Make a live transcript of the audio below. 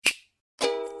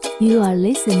You are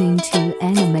listening to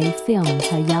anime film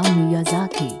Hayao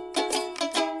Miyazaki.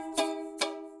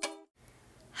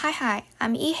 Hi,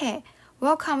 I'm Ihe.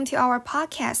 Welcome to our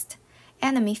podcast,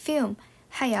 Anime Film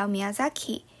Hayao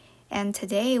Miyazaki. And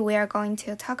today we are going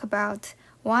to talk about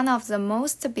one of the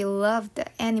most beloved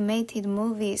animated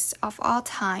movies of all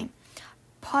time,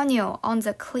 Ponyo On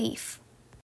The Cliff.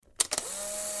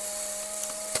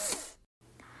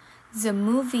 The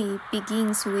movie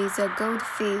begins with a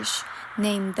goldfish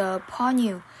named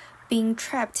Ponyo being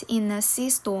trapped in a sea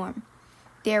storm.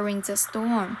 During the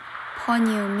storm,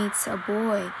 Ponyo meets a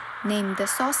boy named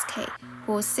Sosuke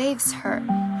who saves her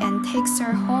and takes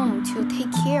her home to take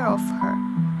care of her.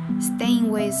 Staying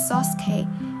with Sosuke,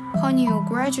 Ponyo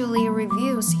gradually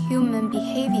reveals human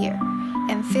behavior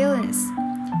and feelings,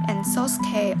 and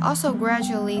Sosuke also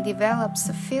gradually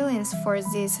develops feelings for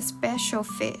this special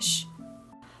fish.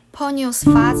 Ponyo's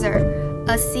father,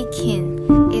 a sea king,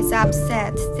 is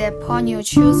upset that Ponyo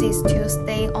chooses to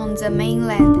stay on the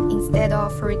mainland instead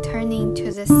of returning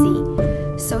to the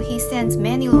sea, so he sends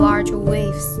many large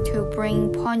waves to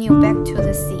bring Ponyo back to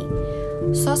the sea.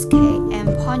 Sosuke and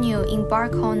Ponyo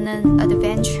embark on an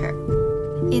adventure.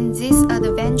 In this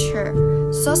adventure,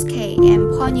 Sosuke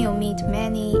and Ponyo meet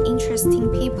many interesting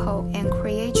people and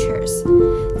creatures.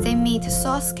 They meet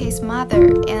Sosuke's mother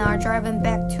and are driven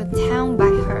back to town by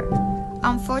her.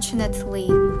 Unfortunately,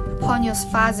 Ponyo's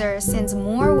father sends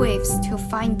more waves to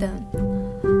find them.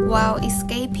 While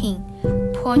escaping,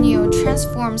 Ponyo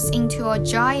transforms into a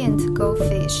giant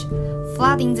goldfish,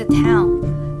 flooding the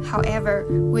town. However,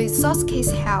 with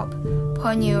Sosuke's help,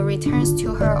 Ponyo returns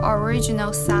to her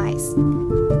original size.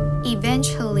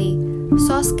 Eventually,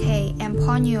 Sosuke and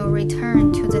Ponyo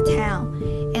return to the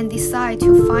town and decide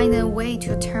to find a way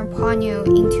to turn Ponyo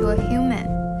into a human.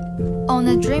 On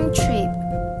a dream trip,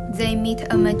 they meet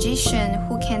a magician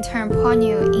who can turn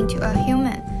Ponyo into a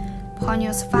human.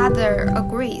 Ponyo's father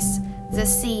agrees, the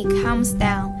sea calms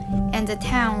down, and the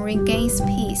town regains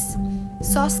peace.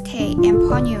 Sosuke and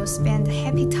Ponyo spend a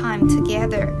happy time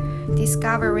together,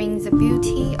 discovering the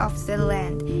beauty of the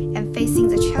land and facing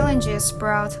the challenges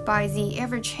brought by the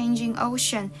ever-changing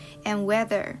ocean and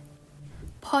weather.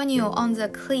 Ponyo on the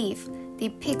Cliff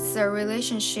depicts the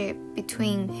relationship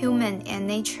between human and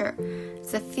nature.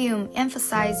 The film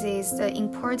emphasizes the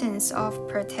importance of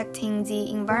protecting the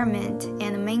environment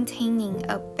and maintaining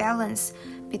a balance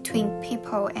between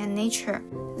people and nature.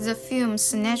 The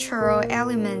film's natural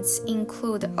elements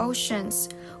include oceans,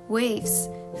 waves,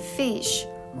 fish,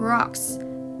 rocks,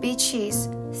 beaches,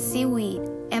 seaweed,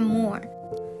 and more.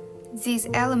 These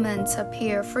elements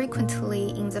appear frequently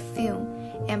in the film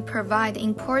and provide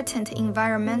important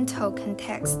environmental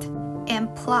context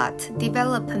and plot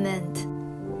development.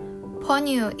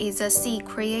 Ponyo is a sea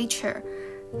creature.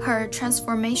 Her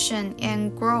transformation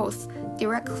and growth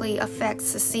directly affects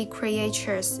sea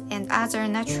creatures and other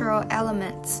natural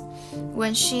elements.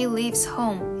 When she leaves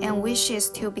home and wishes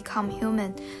to become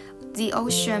human, the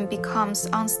ocean becomes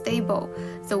unstable,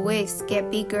 the waves get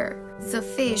bigger, the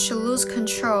fish lose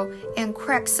control, and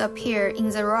cracks appear in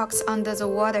the rocks under the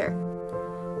water.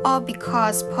 All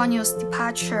because Ponyo's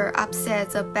departure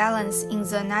upsets the balance in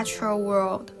the natural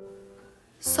world.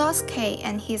 Sosuke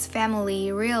and his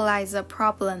family realize the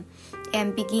problem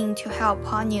and begin to help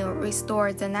Ponyo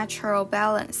restore the natural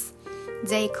balance.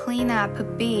 They clean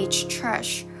up beach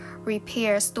trash,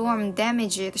 repair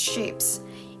storm-damaged ships,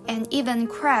 and even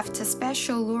craft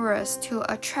special lures to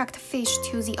attract fish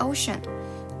to the ocean.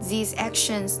 These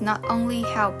actions not only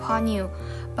help Ponyo,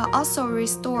 but also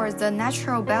restore the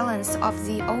natural balance of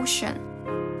the ocean.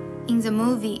 In the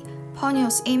movie,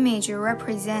 Ponyo's image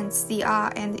represents the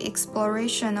art and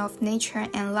exploration of nature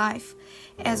and life,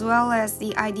 as well as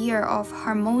the idea of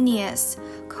harmonious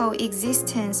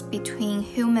coexistence between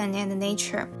human and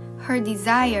nature. Her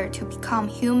desire to become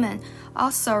human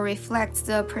also reflects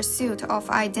the pursuit of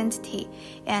identity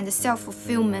and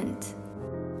self-fulfillment.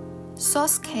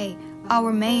 Sosuke,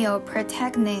 our male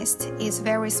protagonist, is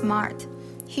very smart.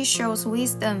 He shows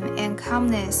wisdom and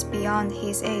calmness beyond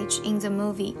his age in the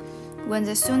movie. When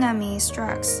the tsunami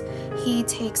strikes, he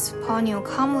takes Ponyo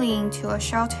calmly into a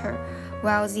shelter,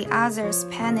 while the others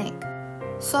panic.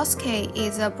 Sosuke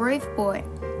is a brave boy.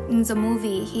 In the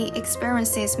movie, he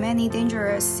experiences many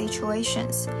dangerous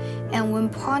situations, and when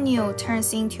Ponyo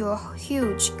turns into a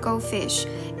huge goldfish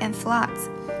and floods,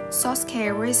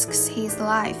 Sosuke risks his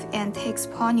life and takes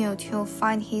Ponyo to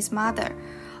find his mother.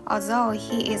 Although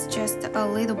he is just a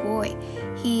little boy,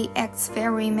 he acts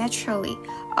very maturely,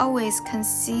 always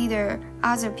considers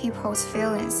other people's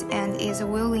feelings, and is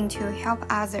willing to help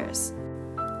others.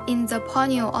 In the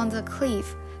Ponyo on the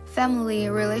Cliff, family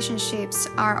relationships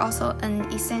are also an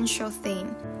essential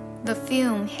theme. The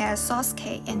film has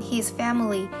Sosuke and his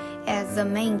family as the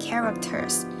main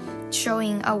characters,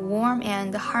 showing a warm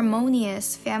and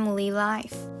harmonious family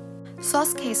life.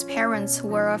 Sosuke's parents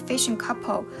were a fishing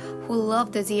couple who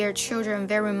loved their children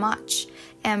very much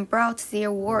and brought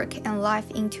their work and life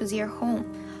into their home.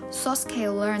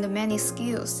 Sosuke learned many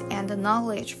skills and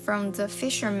knowledge from the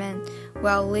fishermen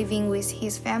while living with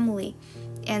his family,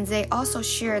 and they also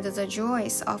shared the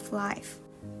joys of life.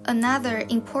 Another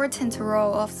important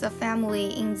role of the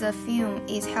family in the film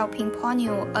is helping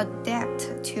Ponyo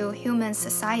adapt to human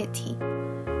society.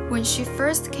 When she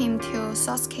first came to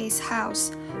Sosuke's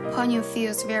house, Ponyo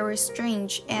feels very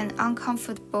strange and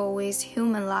uncomfortable with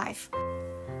human life.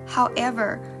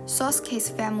 However, Sosuke's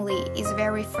family is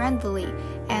very friendly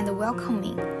and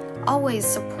welcoming, always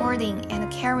supporting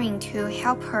and caring to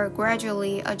help her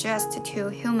gradually adjust to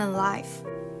human life.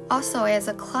 Also, as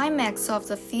a climax of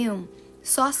the film,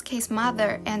 Sosuke's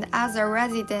mother and other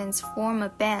residents form a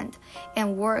band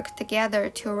and work together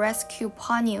to rescue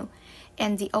Ponyo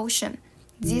and the ocean.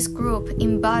 This group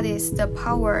embodies the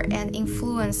power and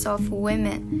influence of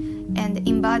women and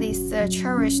embodies the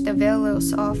cherished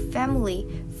values of family,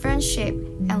 friendship,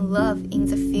 and love in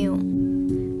the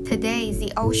film. Today,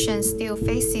 the ocean still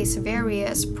faces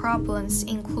various problems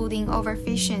including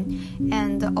overfishing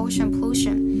and ocean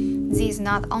pollution. These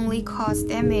not only cause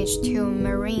damage to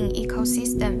marine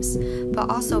ecosystems, but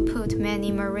also put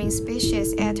many marine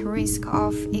species at risk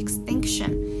of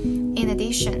extinction. In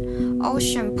addition,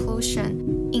 ocean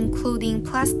pollution, including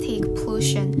plastic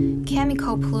pollution,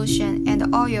 chemical pollution,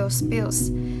 and oil spills,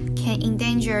 can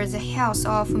endanger the health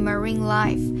of marine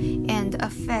life and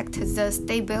affect the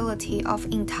stability of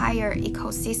entire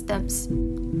ecosystems.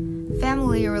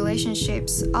 Family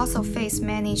relationships also face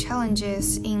many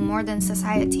challenges in modern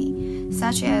society,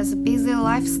 such as busy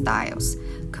lifestyles,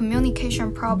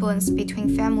 communication problems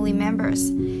between family members,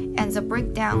 and the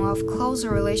breakdown of close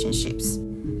relationships.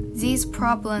 These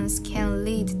problems can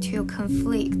lead to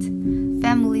conflict,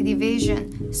 family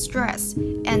division, stress,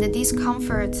 and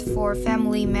discomfort for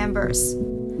family members.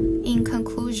 In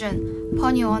conclusion,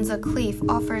 Ponyo on the Cliff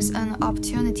offers an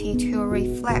opportunity to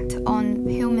reflect on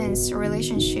humans'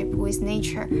 relationship with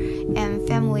nature and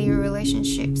family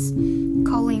relationships,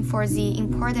 calling for the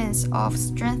importance of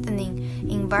strengthening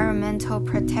environmental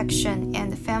protection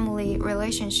and family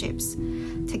relationships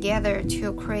together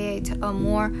to create a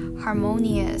more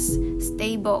harmonious,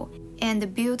 stable,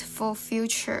 and beautiful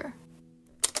future.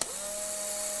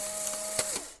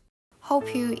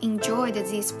 Hope you enjoyed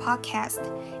this podcast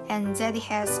and that it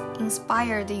has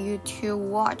inspired you to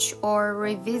watch or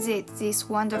revisit this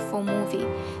wonderful movie.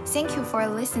 Thank you for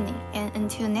listening, and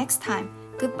until next time,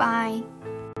 goodbye.